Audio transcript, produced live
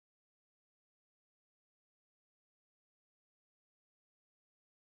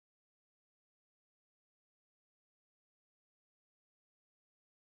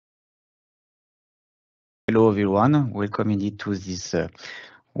Hello everyone, welcome indeed to this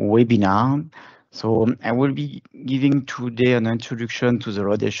webinar. So I will be giving today an introduction to the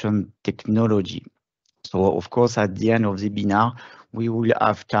radiation technology. So of course at the end of the webinar, we will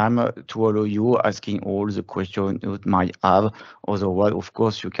have time to allow you asking all the questions you might have. Otherwise, of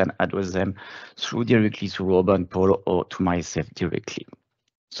course, you can address them directly to Robin, Paul, or to myself directly.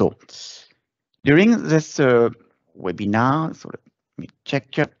 So during this webinar, so let me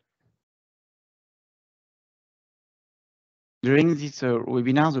check. During this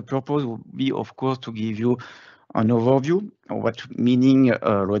webinar, the purpose will be, of course, to give you an overview of what meaning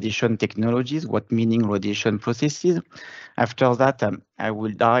radiation technologies, what meaning radiation processes. After that, I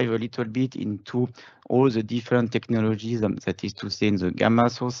will dive a little bit into all the different technologies, that is to say in the gamma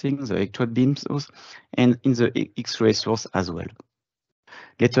sourcing, the electron beam source, and in the X-ray source as well.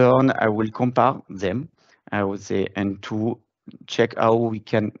 Later on, I will compare them, I would say, and to check how we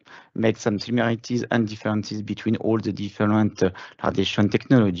can make some similarities and differences between all the different radiation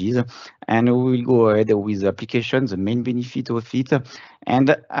technologies. And we will go ahead with the application, the main benefit of it.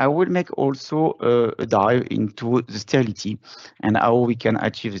 And I will make also a dive into the sterility and how we can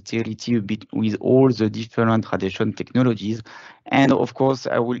achieve sterility a bit with all the different radiation technologies. And of course,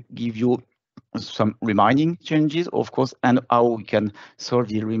 I will give you some remaining challenges, of course, and how we can solve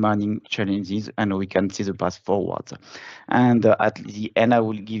the remaining challenges and we can see the path forward. And at the end, I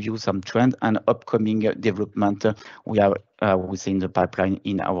will give you some trend and upcoming development we have within the pipeline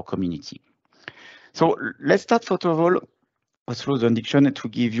in our community. So let's start first of all through the introduction to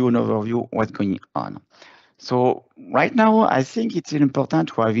give you an overview of what's going on. So right now, I think it's important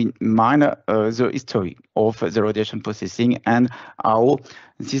to have in mind the history of the radiation processing and how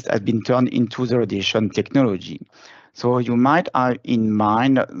this has been turned into the radiation technology. So you might have in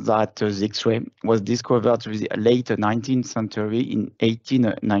mind that the X-ray was discovered in the late 19th century in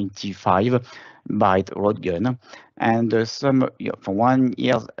 1895 by Röntgen, and for 1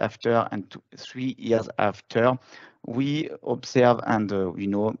 year after and 3 years after, we observe and we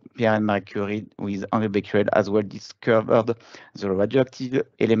know Pierre and Marie Curie with Henri Becquerel as well discovered the radioactive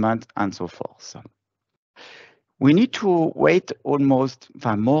element and so forth. We need to wait almost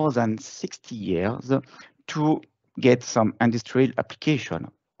more than 60 years to get some industrial application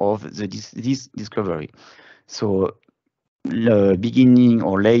of this discovery. So the beginning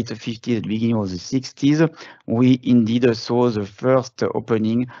or late 50s, beginning of the 60s, we indeed saw the first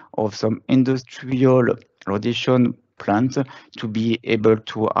opening of some industrial radiation plants to be able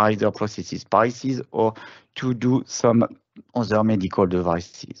to either process spices or to do some other medical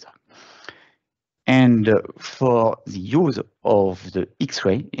devices. And for the use of the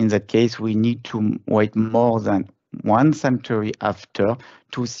X-ray, in that case, we need to wait more than 1 century after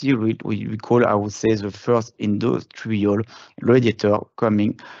to see what we call, I would say, the first industrial radiator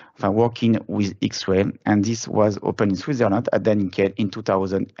working with X-ray, and this was opened in Switzerland at Danica in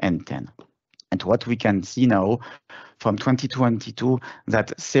 2010. And what we can see now from 2022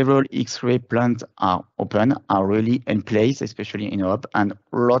 that several X-ray plants are open, are really in place, especially in Europe, and a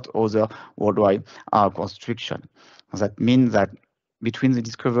lot other worldwide are construction. That means that between the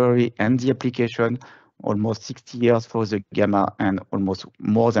discovery and the application, almost 60 years for the gamma and almost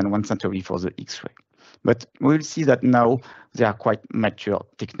more than 1 century for the X-ray. But we'll see that now they are quite mature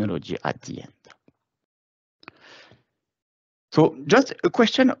technology at the end. So just a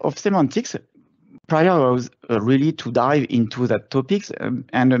question of semantics. Prior, I was really to dive into that topics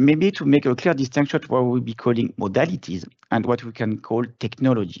and maybe to make a clear distinction to what we'll be calling modalities and what we can call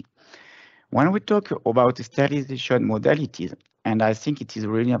technology. When we talk about sterilization modalities, and I think it is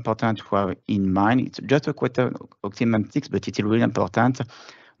really important to have in mind, it's just a question of semantics, but it's really important.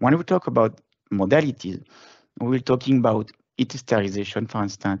 When we talk about modalities, we're talking about heat sterilization, for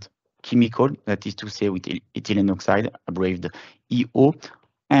instance, chemical, that is to say with ethylene oxide, abbreviated EO,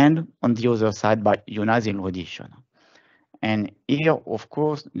 and on the other side by ionizing radiation. And here, of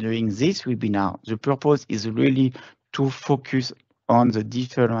course, during this webinar, the purpose is really to focus on the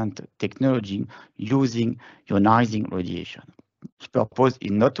different technology using ionizing radiation. The purpose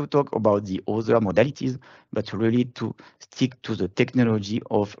is not to talk about the other modalities, but really to stick to the technology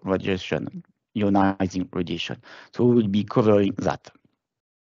of radiation, ionizing radiation. So we will be covering that.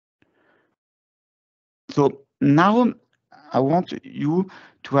 So now I want you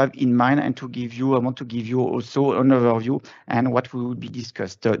to have in mind and to give you, I want to give you also an overview and what will be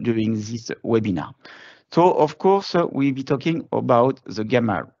discussed during this webinar. So of course, we'll be talking about the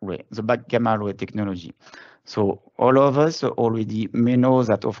gamma ray, the back gamma ray technology. So all of us already may know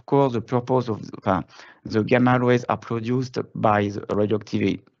that, of course, the purpose of the gamma rays are produced by the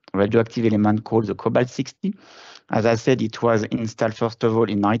radioactive radioactive element called the cobalt-60. As I said, it was installed first of all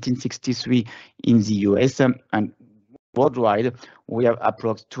in 1963 in the US, and worldwide we have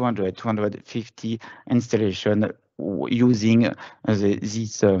approximately 200, 250 installations using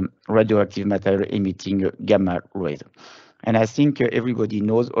this radioactive material emitting gamma rays. And I think everybody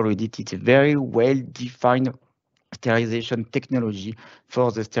knows already it's a very well-defined sterilization technology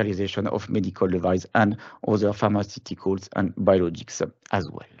for the sterilization of medical devices and other pharmaceuticals and biologics as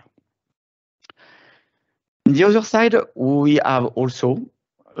well. On the other side, we have also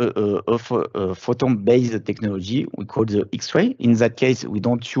a photon-based technology we call the X-ray. In that case, we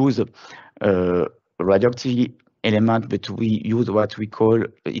don't use radioactive element, but we use what we call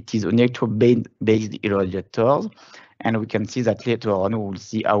it is an electron-based irradiators. And we can see that later on, we will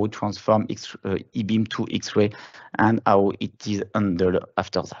see how it transforms E-beam to X-ray and how it is handled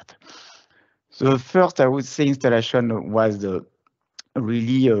after that. So first, I would say installation was the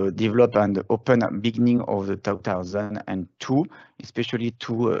really developed and open at beginning of the 2002, especially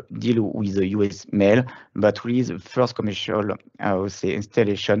to deal with the US mail, but really the first commercial, I would say,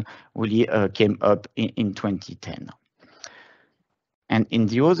 installation really came up in 2010. And in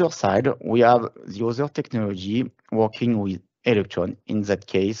the other side, we have the other technology working with electron. In that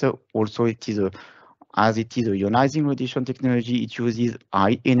case, also it is as it is a ionizing radiation technology, it uses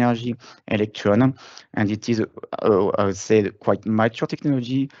high energy electron, and it is, I would say, quite mature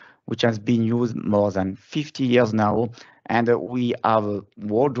technology, which has been used more than 50 years now, and we have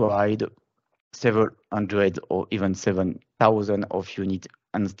worldwide several hundred or even 7,000 of units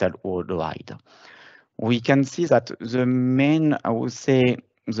installed worldwide. We can see that the main, I would say,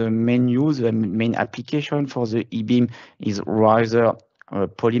 the main use, the main application for the E-beam is rather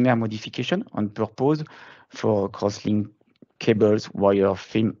polymer modification on purpose for crosslink cables, wire,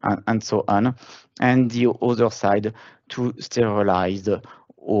 film, and so on. And the other side to sterilize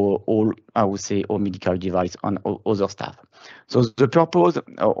all, I would say, all medical device on other stuff. So the purpose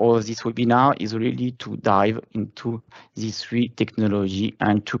of this webinar is really to dive into these three technology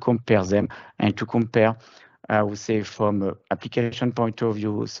and to compare them and to compare, I would say, from application point of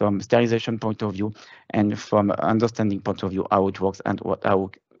view, some sterilization point of view, and from understanding point of view, how it works and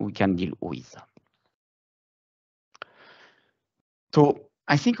how we can deal with. So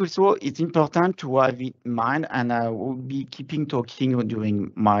I think also it's important to have in mind, and I will be keeping talking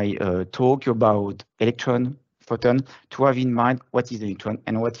during my talk about electron, photon, to have in mind what is electron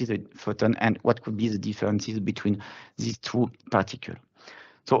and what is a photon and what could be the differences between these two particles.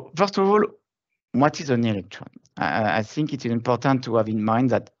 So first of all, what is an electron? I think it is important to have in mind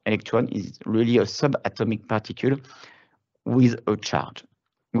that electron is really a subatomic particle with a charge,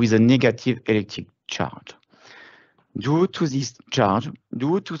 with a negative electric charge. Due to this charge,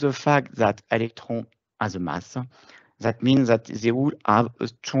 due to the fact that electron has a mass, that means that they will have a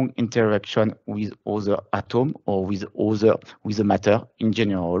strong interaction with other atoms or with the matter in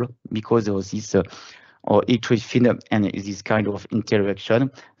general, because of this or electric field and this kind of interaction.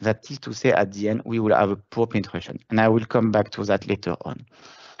 That is to say, at the end, we will have a poor penetration. And I will come back to that later on.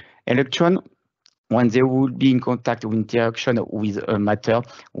 Electron, when they will be in contact with interaction with a matter,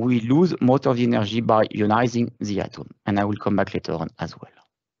 we lose most of the energy by ionizing the atom. And I will come back later on as well.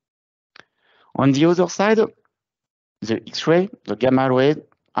 On the other side, the X-ray, the gamma ray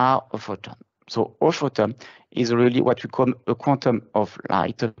are a photon. So a photon is really what we call a quantum of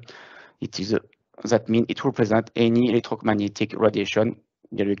light. It is that means it represents any electromagnetic radiation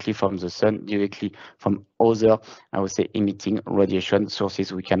directly from the sun, directly from other, I would say, emitting radiation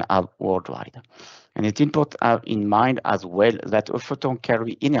sources we can have worldwide. And it's important to have in mind as well that a photon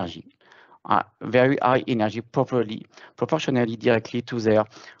carry energy, very high energy, proportionally directly to their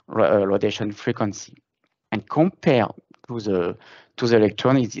radiation frequency. And compared to the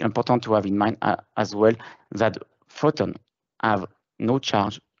electron, it's important to have in mind as well that photons have no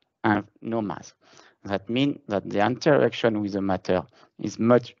charge and no mass. That means that the interaction with the matter is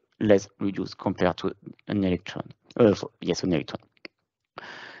much less reduced compared to an electron. Yes, an electron.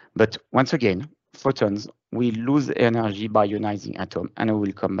 But once again, photons will lose energy by ionizing atom, and I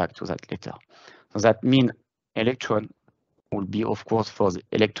will come back to that later. So that means electron will be, of course, for the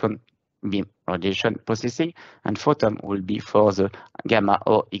electron beam radiation processing, and photon will be for the gamma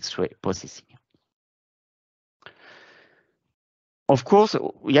or X-ray processing. Of course,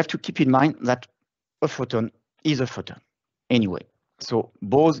 we have to keep in mind that a photon is a photon anyway. So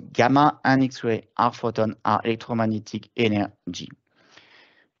both gamma and X-ray are photon, are electromagnetic energy.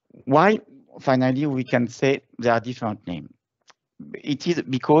 Why, finally, we can say they are different names? It is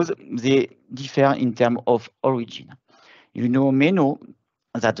because they differ in terms of origin. You may know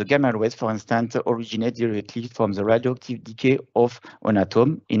that the gamma rays, for instance, originate directly from the radioactive decay of an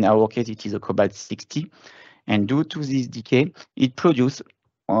atom. In our case, it is a cobalt-60. And due to this decay, it produces,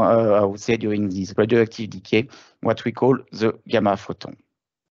 I would say during this radioactive decay, what we call the gamma photon.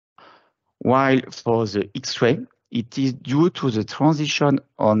 While for the X-ray, it is due to the transition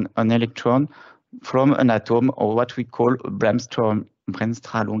on an electron from an atom, or what we call a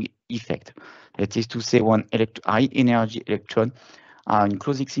Bremsstrahlung effect. That is to say, one high energy electron are in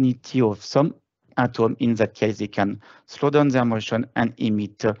close vicinity of some atom. In that case, they can slow down their motion and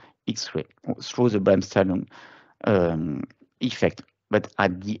emit X-ray through the Bremsstrahlung effect. But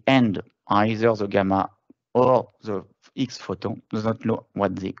at the end, either the gamma or the X photon does not know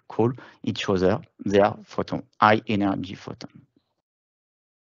what they call each other, their photon, high energy photon.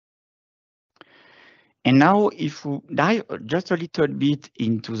 And now, if we dive just a little bit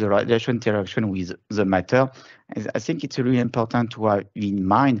into the radiation interaction with the matter, I think it's really important to have in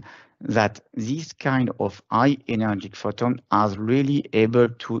mind that this kind of high energy photon are really able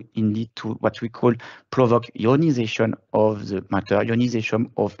to indeed to what we call provoke ionization of the matter,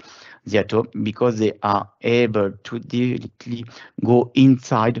 ionization of the atom, because they are able to directly go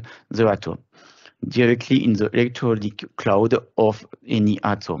inside the atom, directly in the electronic cloud of any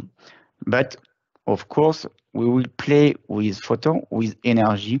atom. But of course, we will play with photon, with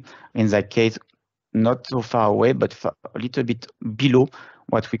energy, in that case, not so far away, but a little bit below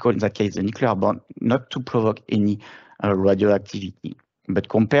what we call in that case the nuclear bond, not to provoke any radioactivity. But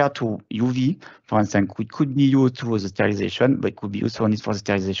compared to UV, for instance, it could be used for the sterilization, but it could be used only for the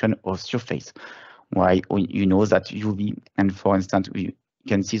sterilization of surface. Why you know that UV, and for instance, we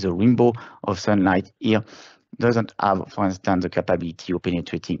can see the rainbow of sunlight here, doesn't have, for instance, the capability of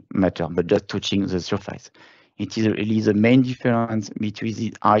penetrating matter, but just touching the surface. It is really the main difference between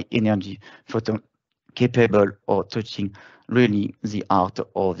the high energy photon capable of touching really the heart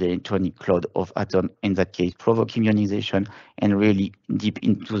of the electronic cloud of atom, in that case, provoking ionization and really deep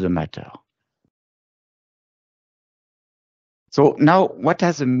into the matter. So now, what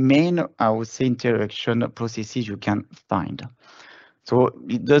are the main, I would say, interaction processes you can find? So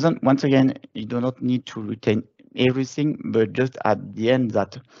it doesn't, once again, you do not need to retain everything, but just at the end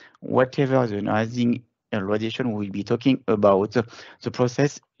that whatever the ionizing radiation we'll be talking about, the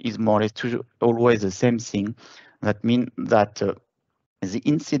process is more or less always the same thing. That means that the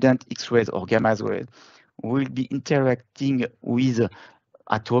incident X-rays or gamma rays will be interacting with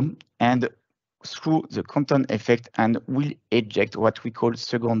atom and through the contact effect and will eject what we call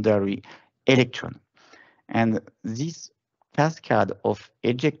secondary electron. And this cascade of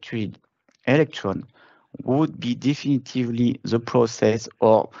ejected electron would be definitively the process,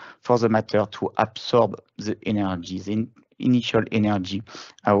 or for the matter to absorb the energy, the initial energy,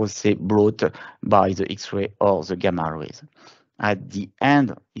 I would say, brought by the X-ray or the gamma rays. At the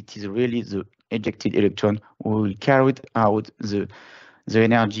end, it is really the ejected electron who will carry out the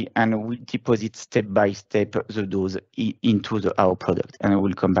energy and will deposit step by step the dose into our product. And I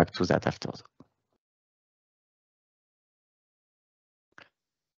will come back to that after.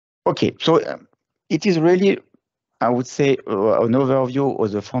 Okay, so it is really, I would say, an overview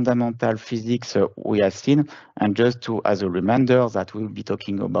of the fundamental physics we have seen. And just to, as a reminder, that we will be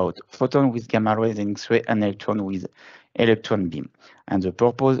talking about photon with gamma rays and X-ray and electron with electron beam. And the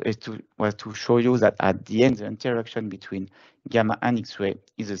purpose was to show you that at the end, the interaction between gamma and X-ray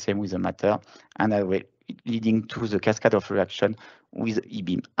is the same with the matter, and leading to the cascade of reaction with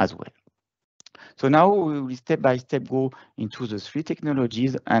E-beam as well. So now we will step by step go into the three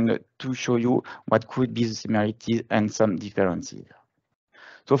technologies and to show you what could be the similarities and some differences.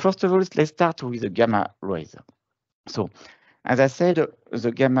 So first of all, let's start with the gamma rays. So as I said,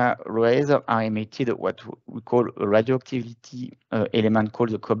 the gamma rays are emitted what we call a radioactivity element called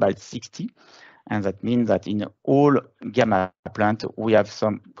the cobalt-60. And that means that in all gamma plant, we have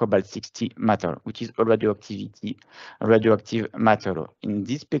some cobalt-60 matter, which is a radioactive matter. In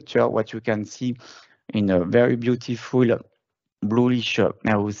this picture, what you can see in a very beautiful bluish,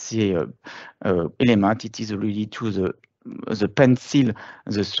 I would say, element, it is really to the pencil,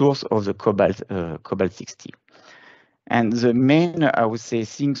 the source of the cobalt-60. And the main, I would say,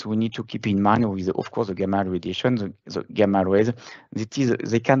 things we need to keep in mind with, of course, the gamma radiation, the gamma rays,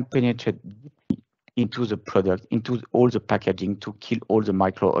 they can penetrate into the product, into all the packaging to kill all the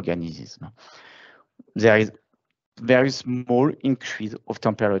microorganisms. There is very small increase of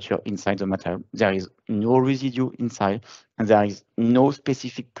temperature inside the material. There is no residue inside, and there is no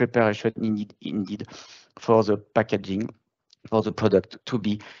specific preparation needed indeed for the packaging, for the product to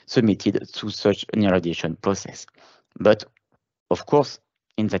be submitted to such an irradiation process. But of course,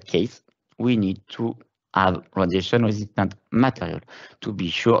 in that case, we need to have radiation-resistant material to be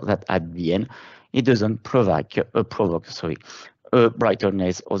sure that at the end it doesn't provoke a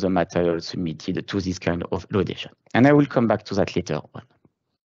brightness of the material submitted to this kind of radiation. And I will come back to that later on.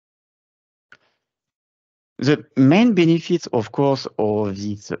 The main benefits, of course, of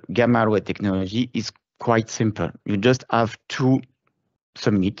this gamma ray technology is quite simple. You just have to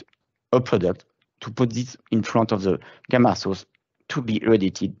submit a product, to put this in front of the gamma source, to be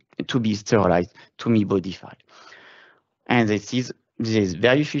irradiated, to be sterilized, to be modified. And this is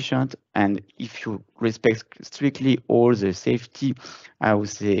very efficient, and if you respect strictly all the safety, I would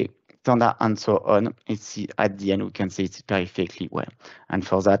say, standard and so on, it's at the end we can say it's perfectly well. And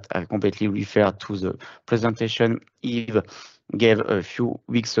for that, I completely refer to the presentation Yves gave a few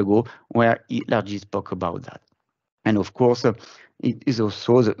weeks ago, where he largely spoke about that. And of course, it is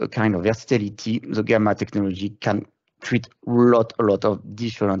also the kind of versatility. The gamma technology can treat a lot of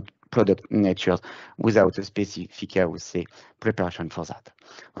different product natures without a specific, I would say, preparation for that.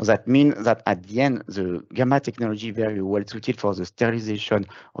 So that means that at the end, the gamma technology is very well suited for the sterilization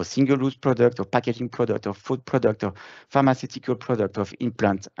of single-use product, or packaging product, or food product, or pharmaceutical product, of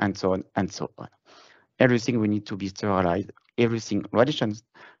implants, and so on and so on. Everything we need to be sterilized, everything radiation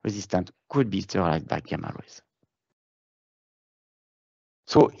resistant could be sterilized by gamma rays.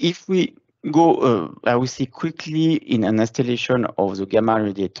 So if we go, I will say quickly in an installation of the gamma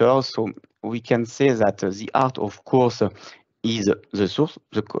radiator, so we can say that the heart, of course, is the source,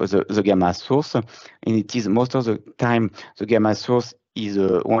 the gamma source, and it is most of the time the gamma source is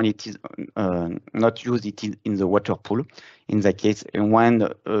when it is not used, it is in the water pool. In that case, when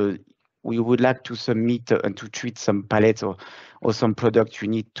we would like to submit and to treat some pellets or some product, you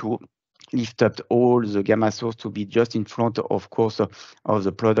need to lift up all the gamma source to be just in front, of course, of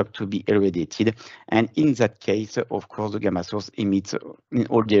the product to be irradiated. And in that case, of course, the gamma source emits in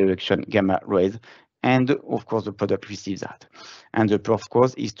all direction gamma rays, and of course the product receives that. And the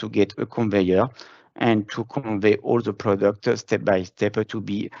purpose is to get a conveyor and to convey all the product step by step to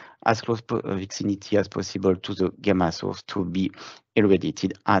be as close proximity as possible to the gamma source to be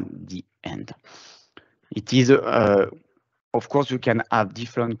irradiated at the end. It is of course, you can have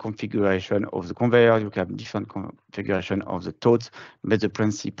different configuration of the conveyor, you can have different configuration of the totes, but the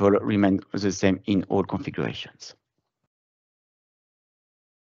principle remains the same in all configurations.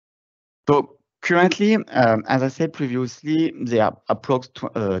 So currently, as I said previously, there are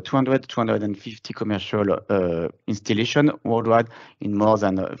approximately 200-250 commercial installations worldwide in more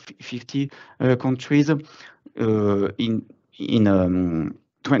than 50 countries. In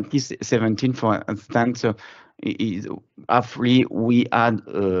 2017, for instance, roughly we had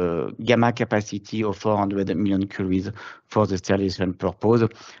a gamma capacity of 400 million curies for the sterilization purpose,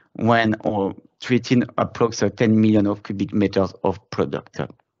 when treating approximately 10 million of cubic meters of product,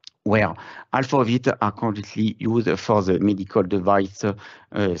 where half of it are currently used for the medical device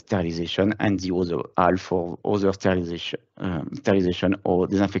sterilization, and the other half for other sterilization or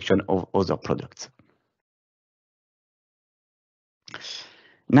disinfection of other products.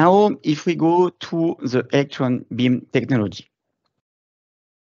 Now, if we go to the electron beam technology.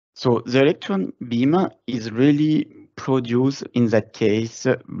 So the electron beam is really produced in that case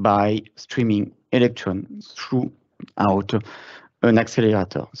by streaming electrons throughout an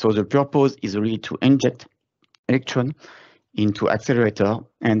accelerator. So the purpose is really to inject electron into accelerator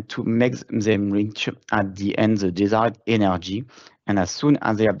and to make them reach at the end the desired energy. And as soon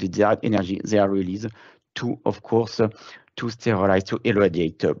as they have the desired energy, they are released to, of course, to sterilize, to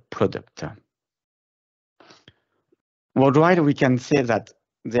irradiate the product. Worldwide, we can say that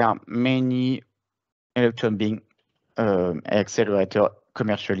there are many electron beam accelerator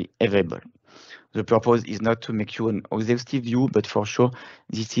commercially available. The purpose is not to make you an exhaustive view, but for sure,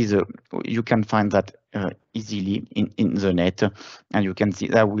 this is you can find that easily in the net, and you can see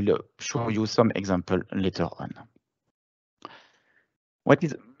that I will show you some example later on. What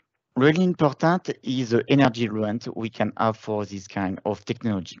is really important is the energy range we can have for this kind of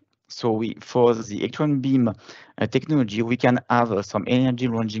technology. So for the electron beam technology, we can have some energy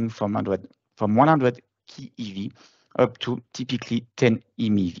ranging from 100 keV up to typically 10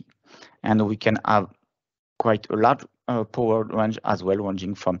 MeV. And we can have quite a large power range as well,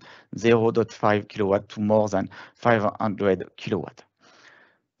 ranging from 0.5 kilowatt to more than 500 kilowatt.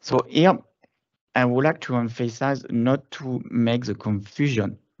 So here, I would like to emphasize not to make the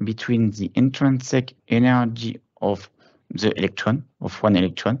confusion between the intrinsic energy of the electron, of one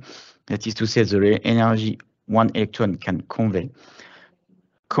electron, that is to say the energy one electron can convey,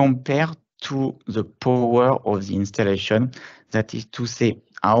 compared to the power of the installation, that is to say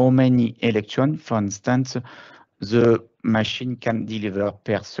how many electrons, for instance, the machine can deliver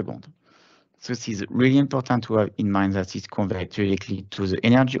per second. So this is really important to have in mind that it's conveyed directly to the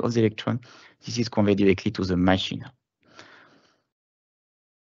energy of the electron. This is conveyed directly to the machine.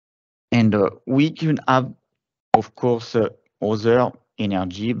 And we can have, of course, other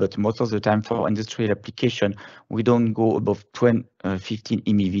energy, but most of the time for industrial application, we don't go above 15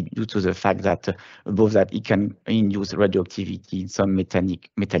 MeV due to the fact that above that it can induce radioactivity in some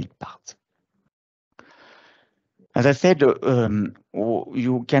metallic parts. As I said,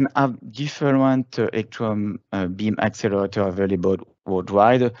 you can have different electron beam accelerator available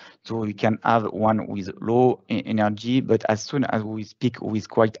worldwide. So you can have one with low energy, but as soon as we speak with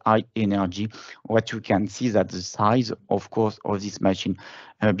quite high energy, what you can see that the size, of course, of this machine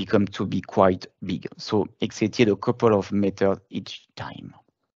become to be quite big. So exceeded a couple of meters each time.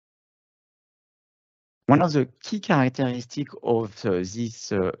 One of the key characteristics of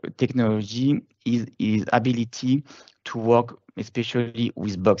this technology is its ability to work especially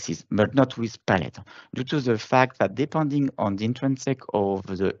with boxes, but not with pallets, due to the fact that depending on the intrinsic of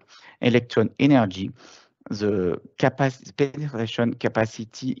the electron energy, the penetration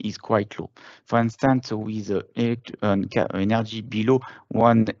capacity is quite low. For instance, with electron energy below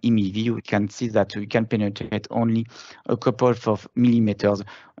 1 MeV, you can see that we can penetrate only a couple of millimeters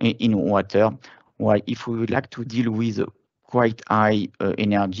in water. While if we would like to deal with quite high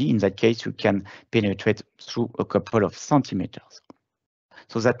energy, in that case, you can penetrate through a couple of centimeters.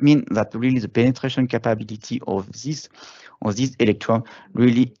 So that means that really the penetration capability of this electron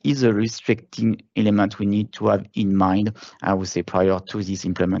really is a restricting element we need to have in mind, I would say, prior to this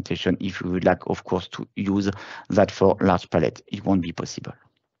implementation. If we would like, of course, to use that for large pallet, it won't be possible.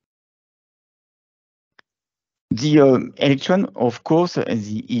 The electron, of course,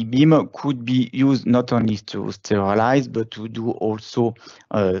 the E-beam could be used not only to sterilize, but to do also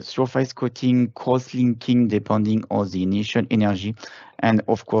surface coating, cross-linking, depending on the initial energy, and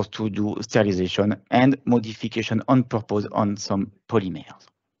of course to do sterilization and modification on purpose on some polymers.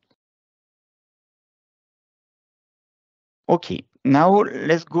 Okay, now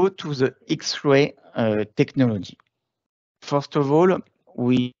let's go to the X-ray technology. First of all,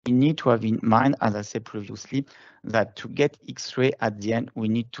 we need to have in mind, as I said previously, that to get X-ray at the end, we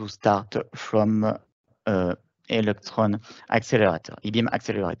need to start from electron accelerator, E-beam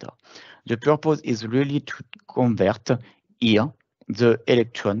accelerator. The purpose is really to convert here the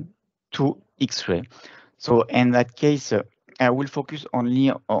electron to X-ray. So in that case, I will focus only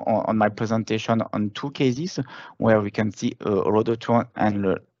on my presentation on two cases where we can see Rhodotron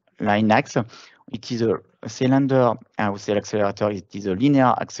and LINAC. It is a cylinder, I would say accelerator, it is a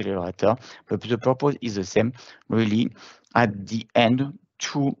linear accelerator, but the purpose is the same, really, at the end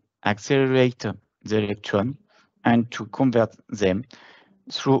to accelerate the electron and to convert them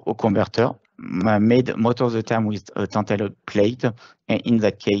through a converter made most of the time with a tantalum plate. And in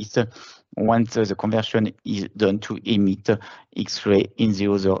that case, once the conversion is done, to emit X-ray in the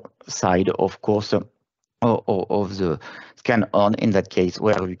other side, of course, of the scan horn, in that case,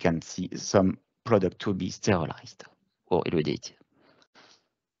 where we can see some product to be sterilized or irradiated.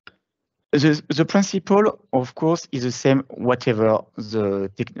 The principle, of course, is the same whatever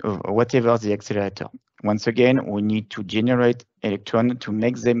the accelerator. Once again, we need to generate electrons to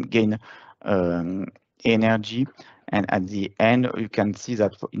make them gain energy. And at the end, you can see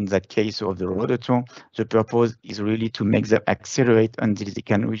that in that case of the Rhodotron, the purpose is really to make them accelerate until they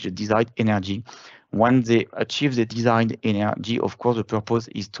can reach the desired energy. Once they achieve the desired energy, of course, the purpose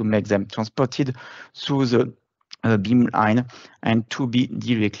is to make them transported through the beam line and to be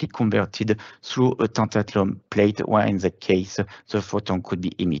directly converted through a tantalum plate, where in that case, the photon could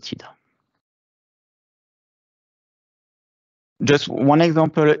be emitted. Just one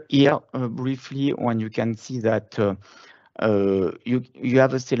example here, briefly, when you can see that you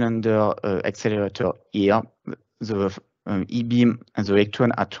have a cylinder accelerator here. The E-beam and the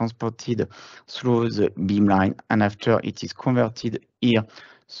electron are transported through the beam line, and after it is converted here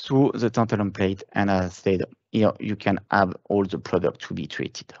through the tantalum plate. And as I said, here you can have all the product to be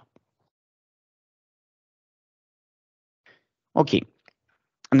treated. Okay.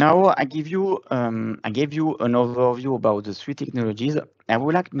 Now I gave you an overview about the three technologies. I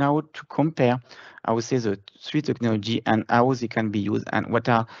would like now to compare, I would say, the three technology and how they can be used, and what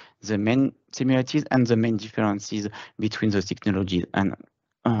are the main similarities and the main differences between the technologies, and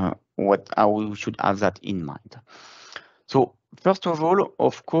how we should have that in mind. So first of all,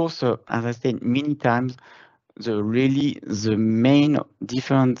 of course, as I said many times, the main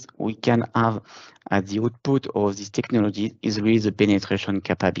difference we can have at the output of this technology is really the penetration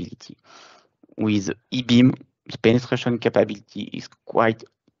capability. With E-beam, the penetration capability is quite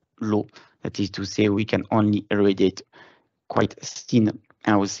low. That is to say, we can only irradiate quite thin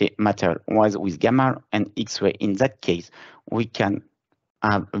I would say, material was with gamma and X-ray. In that case, we can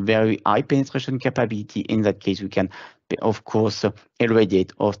have a very high penetration capability. In that case, we can, of course,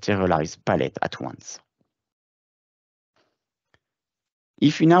 irradiate or sterilize palette at once.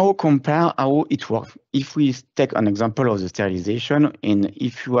 If we now compare how it works, if we take an example of the sterilization, and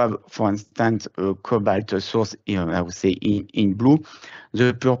if you have, for instance, a cobalt source, I would say in blue,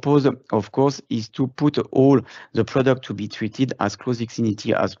 the purpose, of course, is to put all the product to be treated as close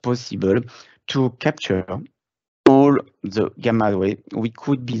vicinity as possible to capture all the gamma ray which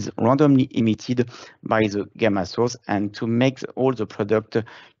could be randomly emitted by the gamma source, and to make all the product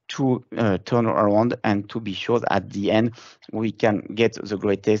to turn around and to be sure at the end we can get the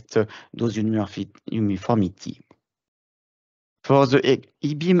greatest dose uniformity. For the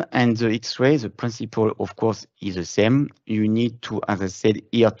E-beam and the X-ray, the principle, of course, is the same. You need to, as I said,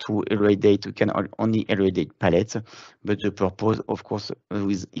 here to irradiate, you can only irradiate pellets, but the purpose, of course,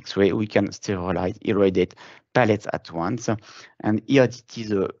 with X-ray, we can sterilize, irradiate pellets at once. And here it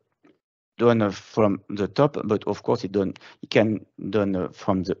is done from the top, but of course it can done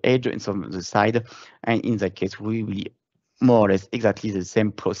from the edge and from the side. And in that case, we will more or less exactly the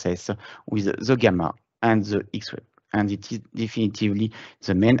same process with the gamma and the X-ray. And it is definitively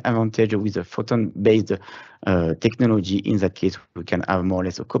the main advantage with the photon-based technology. In that case, we can have more or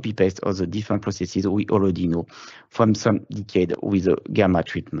less a copy-paste of the different processes we already know from some decade with the gamma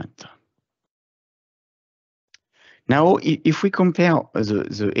treatment. Now, if we compare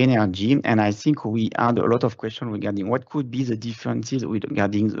the energy, and I think we had a lot of questions regarding what could be the differences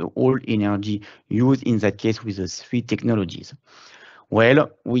regarding the whole energy used in that case with the three technologies.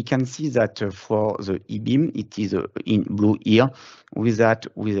 Well, we can see that for the E-beam, it is in blue here. With that,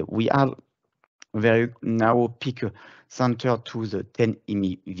 we have very narrow peak center to the 10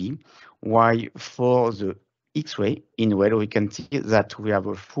 MeV, while for the X-ray in red, we can see that we have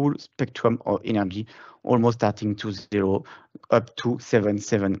a full spectrum of energy, almost starting to 0 up to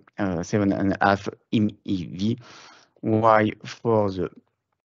 7.5 MeV, while for the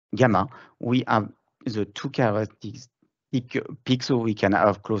gamma, we have the two characteristics peak, so we can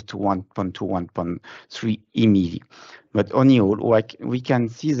have close to 1.2, 1.3 MeV. But on the whole, we can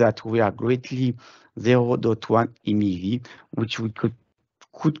see that we are greatly 0.1 MeV, which we could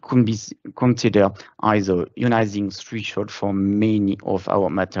be considered as a ionizing threshold for many of our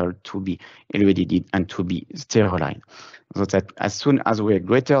material to be irradiated and to be sterilized. So that as soon as we are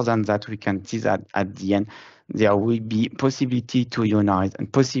greater than that, we can see that at the end, there will be possibility to ionize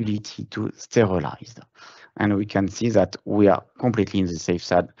and possibility to sterilize. And we can see that we are completely in the safe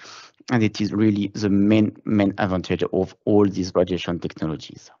side. And it is really the main advantage of all these radiation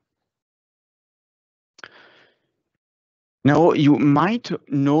technologies. Now, you might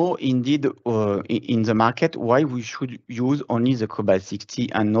know indeed in the market why we should use only the cobalt-60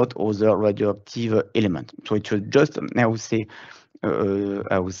 and not other radioactive elements. So it should just, I would say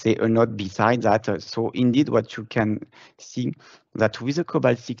a note beside that. So indeed, what you can see that with the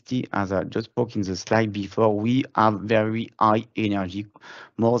cobalt-60, as I just spoke in the slide before, we have very high energy,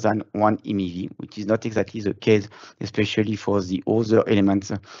 more than 1 MeV, which is not exactly the case, especially for the other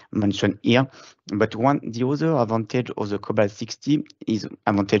elements mentioned here. But the other advantage of the cobalt-60 is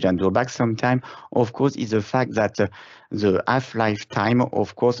advantage and drawback sometimes, of course, is the fact that the half-life time,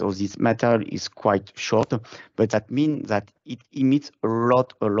 of course, of this material is quite short, but that means that it emits a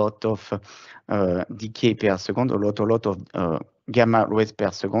lot of decay per second, a lot of gamma rays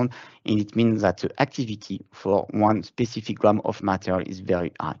per second, and it means that the activity for one specific gram of material is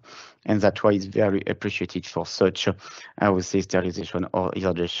very high, and that's why it's very appreciated for such, I would say, sterilization or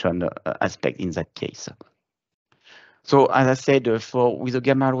irradiation aspect in that case. So as I said, with the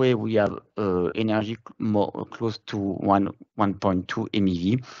gamma ray, we have energy more close to 1.2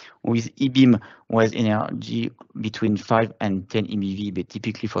 MeV. With E-beam, with energy between 5 and 10 MeV, but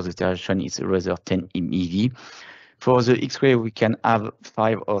typically for the sterilization, it's rather 10 MeV. For the X-ray, we can have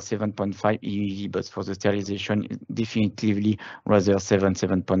 5 or 7.5 MeV, but for the sterilization, definitively rather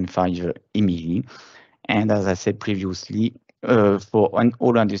 7.5 MeV. And as I said previously, for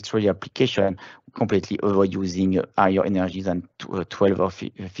all industrial application, completely avoid using higher energy than 12 or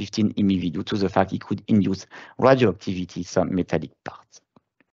 15 MeV due to the fact it could induce radioactivity, some metallic parts.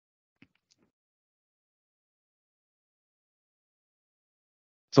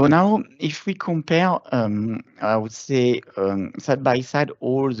 So now, if we compare, I would say, side by side,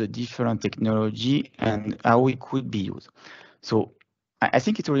 all the different technology and how it could be used. So I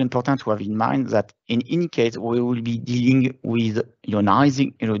think it's really important to have in mind that in any case, we will be dealing with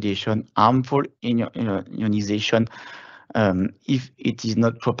ionizing irradiation, harmful ionization, if it is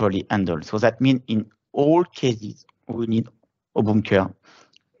not properly handled. So that means in all cases, we need a bunker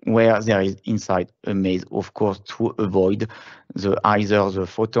where there is inside a maze, of course, to avoid either the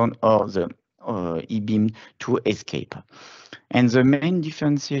photon or the E-beam to escape. And the main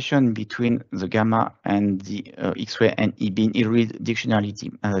differentiation between the gamma and the X-ray and E-beam is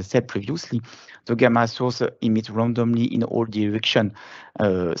directionality. As I said previously, the gamma source emits randomly in all directions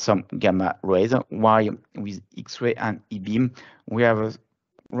some gamma rays, while with X-ray and E-beam, we have a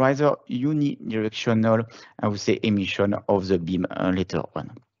rather unidirectional, I would say, emission of the beam later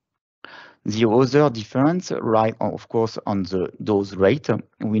on. The other difference, right, of course, on the dose rate.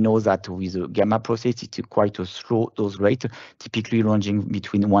 We know that with the gamma process, it's quite a slow dose rate, typically ranging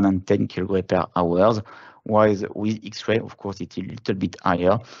between 1 and 10 kilograms per hour, while with X-ray, of course, it's a little bit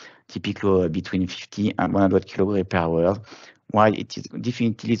higher, typically between 50 and 100 kilograms per hour, while it is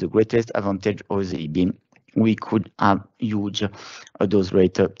definitely the greatest advantage of the E-beam. We could have huge dose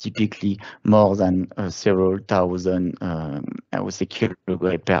rate, typically more than several thousand, I would say,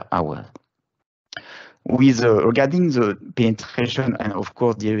 kilograms per hour. With regarding the penetration and of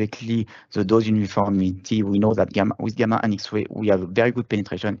course directly the dose uniformity, we know that with gamma and X-ray we have a very good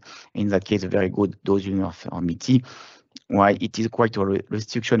penetration. In that case, a very good dose uniformity. While it is quite a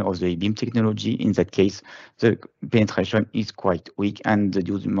restriction of the E-beam technology, in that case the penetration is quite weak and the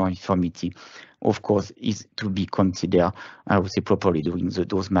dose uniformity, of course, is to be considered, I would say, properly doing the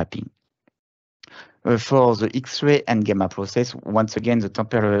dose mapping. For the X-ray and gamma process, once again, the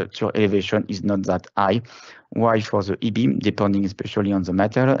temperature elevation is not that high, while for the E-beam, depending especially on the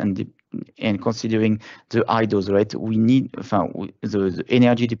material and considering the high dose rate, we need the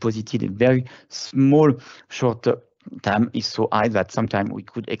energy deposited in very small short time is so high that sometimes we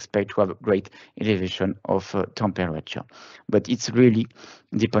could expect to have a great elevation of temperature. But it's really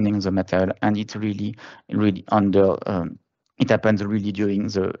depending on the material, and it's really under it happens really during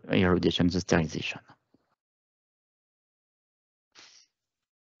the irradiation, the sterilization.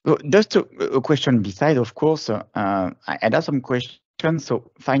 So just a question beside, of course, I had some questions.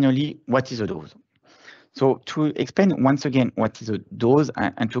 So finally, what is a dose? So to explain once again what is a dose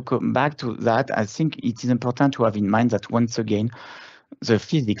and to come back to that, I think it is important to have in mind that once again, the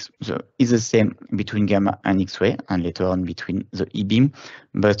physics is the same between gamma and X-ray and later on between the E-beam.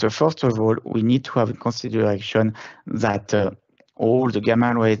 But first of all, we need to have in consideration that all the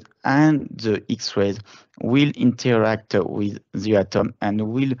gamma rays and the X-rays will interact with the atom and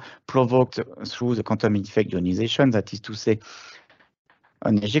will provoke through the quantum effect ionization, that is to say,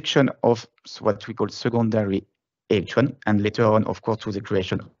 an ejection of what we call secondary electron, and later on, of course, to the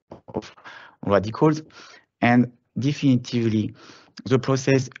creation of radicals. And definitively, the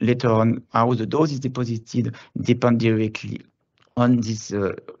process later on, how the dose is deposited, depends directly on this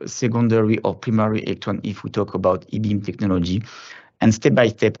secondary or primary electron if we talk about E-beam technology. And step by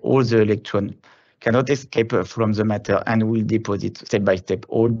step, all the electrons cannot escape from the matter and will deposit step by step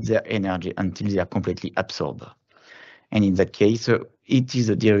all their energy until they are completely absorbed. And in that case, it is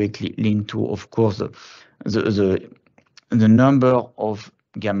directly linked to, of course, the number of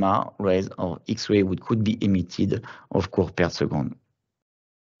gamma rays or X-ray which could be emitted, of course, per second.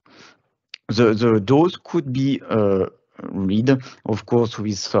 The dose could be read, of course,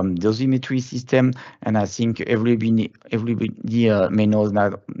 with some dosimetry system, and I think everybody may know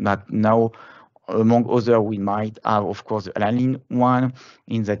that now, among other, we might have, of course, the Alanin one.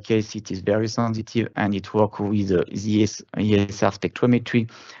 In that case, it is very sensitive and it works with the ESR spectrometry.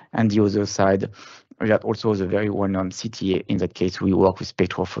 And the other side, we have also the very well-known CTA. In that case, we work with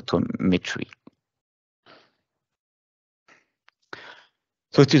spectrophotometry.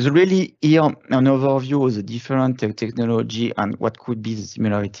 So it is really here an overview of the different technology and what could be the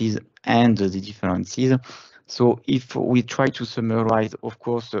similarities and the differences. So if we try to summarize, of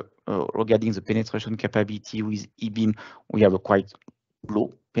course, regarding the penetration capability with E-beam, we have a quite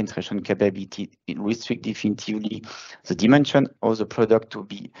low penetration capability. It restricts definitively the dimension of the product to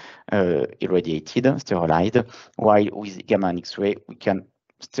be irradiated, sterilized, while with gamma and X-ray, we can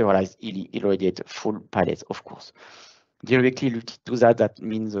sterilize, irradiate full pallets, of course. Directly related to that, that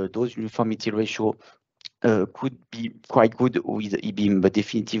means the dose uniformity ratio could be quite good with E-beam, but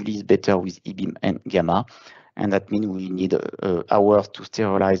definitively is better with E-beam and gamma. And that means we need hours to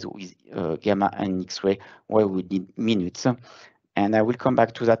sterilize with gamma and X-ray, while we need minutes. And I will come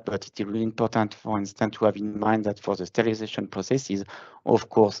back to that, but it is really important, for instance, to have in mind that for the sterilization processes, of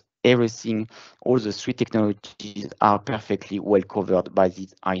course, everything, all the three technologies are perfectly well covered by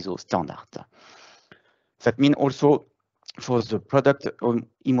this ISO standard. That means also for the product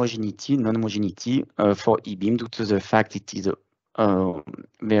homogeneity, non-homogeneity for E-beam, due to the fact it is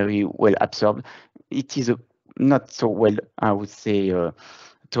very well absorbed, it is not so well, I would say,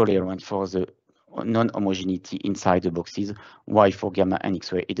 tolerant for the non-homogeneity inside the boxes, while for gamma and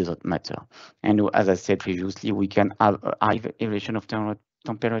X-ray, it doesn't matter. And as I said previously, we can have a high elevation of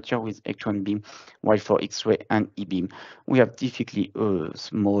temperature with electron beam, while for X-ray and E-beam, we have typically a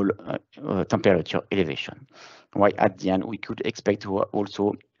small temperature elevation. While at the end, we could expect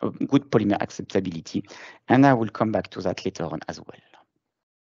also a good polymer acceptability, and I will come back to that later on as well.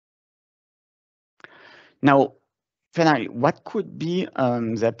 Now, finally, what could be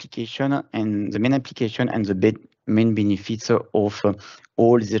the application and the main application and the main benefits of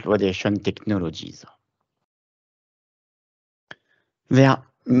all these radiation technologies? There are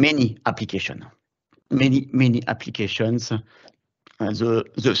many applications, many applications.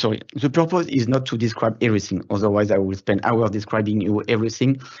 The purpose is not to describe everything, otherwise I will spend hours describing you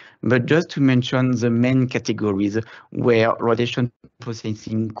everything, but just to mention the main categories where radiation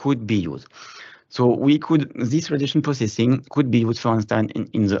processing could be used. So this radiation processing could be used, for instance,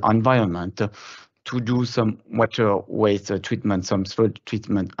 in the environment to do some water waste treatment, some soil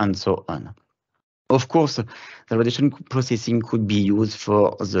treatment, and so on. Of course, the radiation processing could be used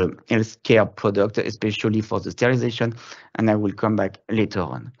for the healthcare product, especially for the sterilization, and I will come back later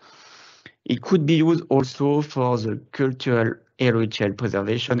on. It could be used also for the cultural aerogel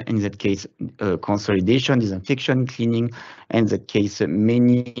preservation, in that case, consolidation, disinfection, cleaning. In that case,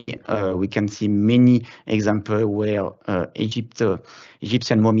 we can see many examples where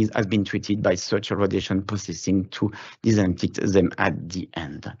Egyptian mummies have been treated by such radiation processing to disinfect them at the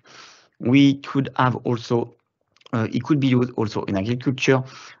end. We could have also, it could be used also in agriculture,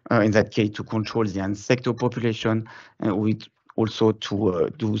 in that case to control the insect population, with also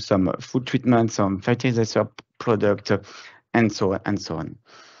to do some food treatment, some fertilizer product, and so on and so on.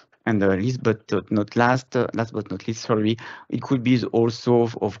 And last but not least, sorry, it could be also,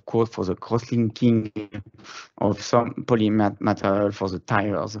 of course, for the cross-linking of some polymer material for the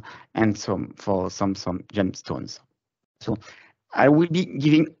tires and for some gemstones. So I will be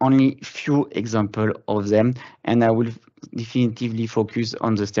giving only few examples of them, and I will definitively focus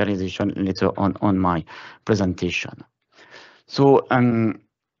on the sterilization later on my presentation. So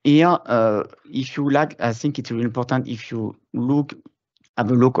here, if you like, I think it's really important if you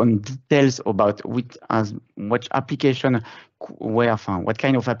have a look on details about what application, what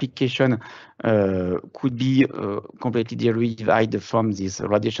kind of application could be completely derived from this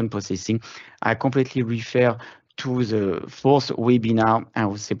radiation processing. I completely refer to the fourth webinar, I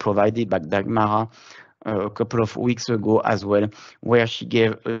would say, provided by Dagmara a couple of weeks ago as well, where she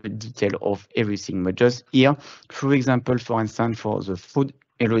gave a detail of everything. But just here, for example, for instance, for the food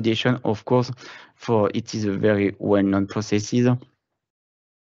irradiation, of course, it is a very well-known processes.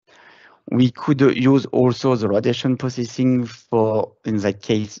 We could use also the radiation processing for, in that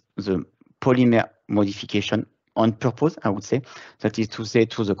case, the polymer modification on purpose, I would say. That is to say,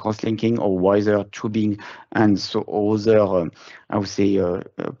 to the cross-linking or wire tubing and so other, I would say,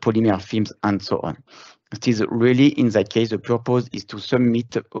 polymer films and so on. It is really, in that case, the purpose is to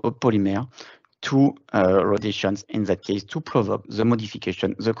submit a polymer to radiations, in that case, to provoke the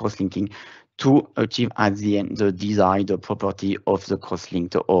modification, the cross-linking, to achieve at the end the desired property of the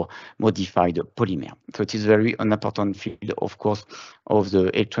cross-linked or modified polymer. So it is very an important field, of course, of the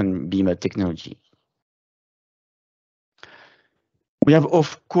electron beam technology. We have,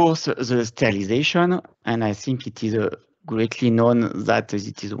 of course, the sterilization, and I think it is greatly known that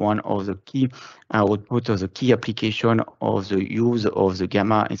it is one of the key output of the key application of the use of the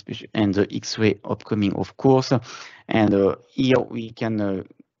gamma, especially and the X-ray upcoming, of course. And here we can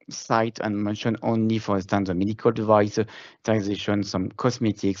cite and mention only, for instance, the medical device sterilization, some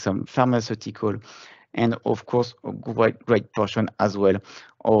cosmetics, some pharmaceutical, and of course a great portion as well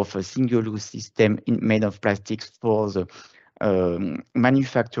of a single-use system made of plastics for the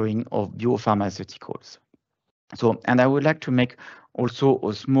manufacturing of biopharmaceuticals. So, and I would like to make also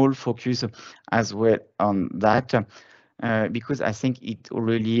a small focus as well on that, because I think it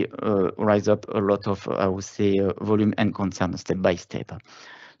really rise up a lot of, I would say, volume and concern step by step.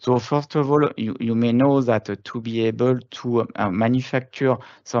 So first of all, you may know that to be able to manufacture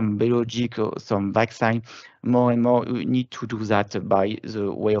some biologic or some vaccine, more and more we need to do that by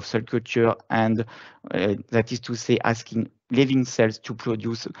the way of cell culture, and that is to say, asking living cells to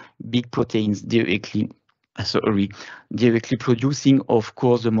produce big proteins directly producing, of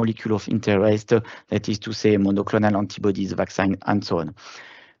course, the molecule of interest, that is to say, monoclonal antibodies, vaccine, and so on.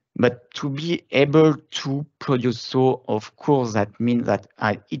 But to be able to produce so, of course, that means that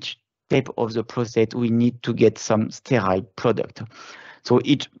at each step of the process, we need to get some sterile product. So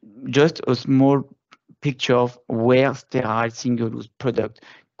it's just a small picture of where sterile single-use product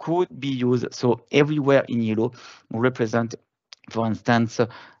could be used. So everywhere in yellow represent For instance,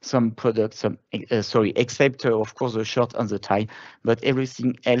 some products, except of course the shirt and the tie, but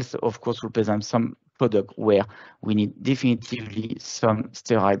everything else of course represents some product where we need definitively some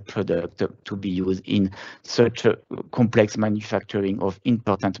sterile product to be used in such a complex manufacturing of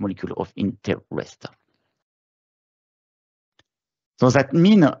important molecule of interest. So that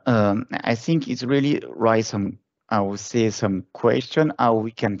means I think it's really right some, I would say, some question how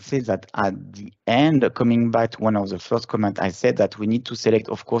we can say that at the end, coming back to one of the first comments, I said that we need to select,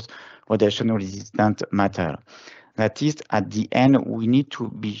 of course, radiation resistant material. That is, at the end, we need to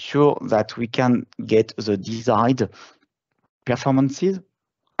be sure that we can get the desired performances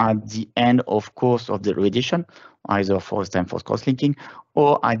at the end, of course, of the radiation, either first time for cross-linking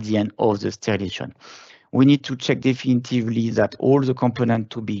or at the end of the sterilization. We need to check definitively that all the components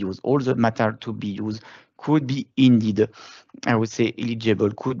to be used, all the material to be used could be indeed, I would say,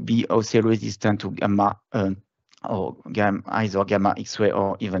 eligible, could be also resistant to gamma or either gamma X-ray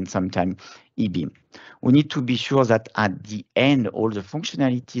or even sometimes E-beam. We need to be sure that at the end, all the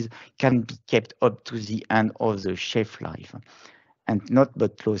functionalities can be kept up to the end of the shelf life. And not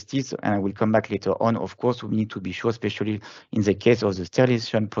but close this, and I will come back later on. Of course, we need to be sure, especially in the case of the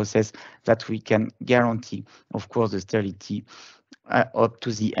sterilization process, that we can guarantee, of course, the sterility up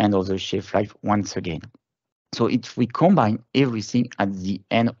to the end of the shelf life once again. So if we combine everything at the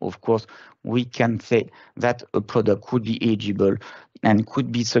end, of course, we can say that a product could be eligible and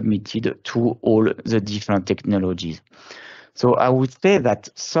could be submitted to all the different technologies. So I would say that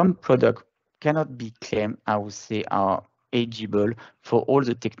some products cannot be claimed, I would say, are eligible for all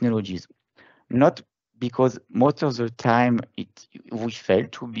the technologies, not because most of the time we fail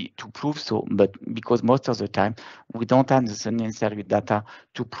to prove so, but because most of the time we don't have the necessary data